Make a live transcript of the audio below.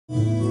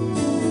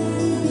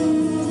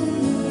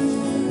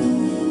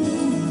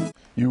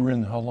were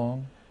in how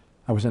long?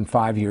 I was in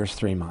 5 years,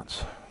 3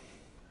 months.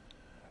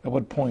 At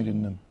what point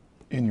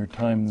in your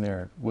time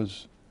there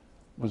was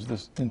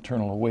this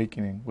internal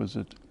awakening? Was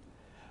it?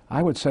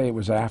 I would say it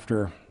was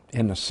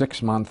in the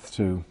 6 month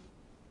to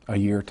a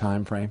year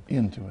time frame.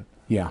 Into it.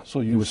 Yeah. So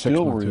you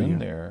still were in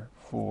there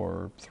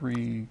for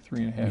three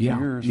and a half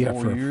years, yeah,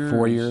 4 for years.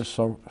 4 years,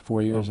 so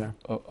 4 years there.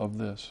 Of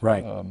this.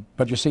 Right.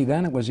 But you see,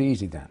 then it was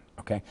easy then,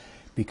 okay?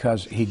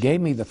 Because he gave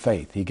me the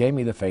faith. He gave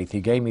me the faith.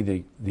 He gave me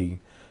the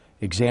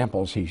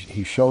examples.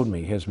 He showed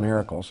me his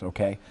miracles,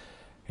 okay?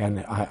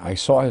 And I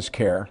saw his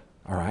care,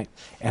 all right?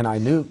 And I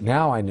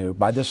knew,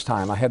 by this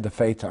time, I had the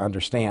faith to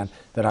understand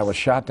that I was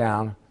shot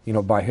down, you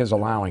know, by his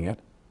allowing it,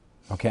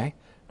 okay?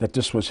 That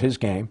this was his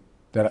game,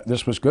 that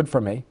this was good for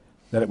me,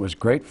 that it was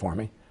great for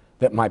me,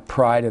 that my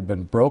pride had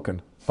been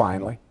broken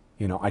finally.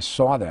 You know, I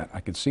saw that. I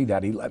could see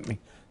that. He let me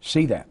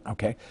see that,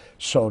 okay?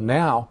 So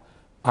now,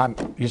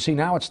 you see,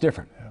 now it's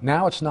different. Yeah.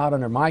 Now it's not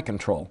under my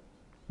control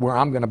where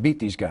I'm going to beat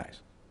these guys.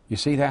 You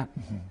see that?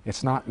 Mm-hmm.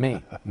 It's not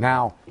me.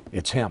 Now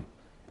it's him.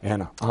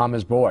 And I'm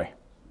his boy.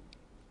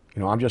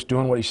 You know, I'm just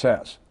doing what he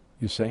says,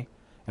 you see?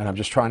 And I'm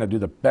just trying to do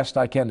the best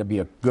I can to be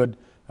a good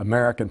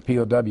American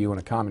POW in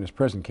a communist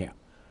prison camp.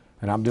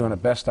 And I'm doing the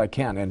best I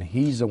can. And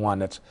he's the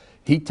one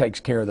he takes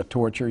care of the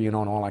torture, you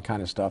know, and all that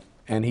kind of stuff.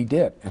 And he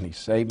did. And he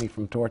saved me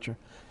from torture.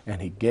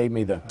 And he gave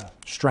me the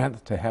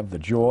strength to have the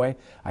joy.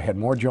 I had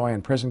more joy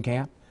in prison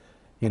camp,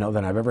 you know,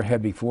 than I've ever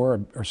had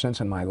before or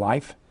since in my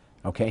life.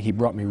 Okay, he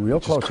brought me real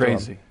close to him.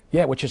 Crazy.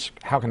 Yeah, which is,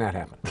 how can that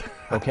happen?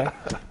 Okay?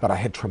 But I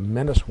had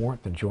tremendous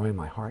warmth and joy in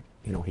my heart.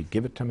 You know, he'd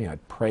give it to me.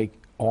 I'd pray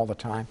all the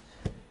time.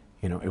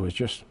 You know, it was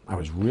just, I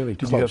was really close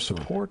to him. Did you have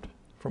support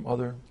from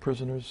other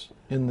prisoners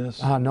in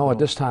this? No, at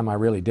this time I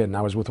really didn't.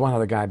 I was with one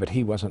other guy, but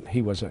he was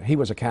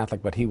a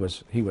Catholic, but he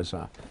was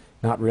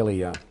not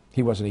really,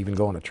 he wasn't even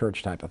going to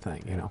church type of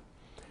thing, you know.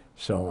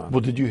 So.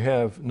 Well, did you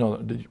have,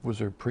 was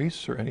there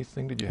priests or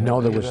anything? Did you have?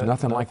 No, there was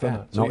nothing like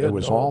that. So no, it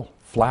was all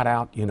flat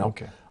out, you know,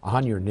 okay,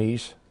 on your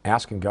knees,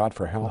 asking God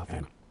for help,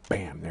 and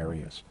bam, there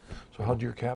he is. So how did your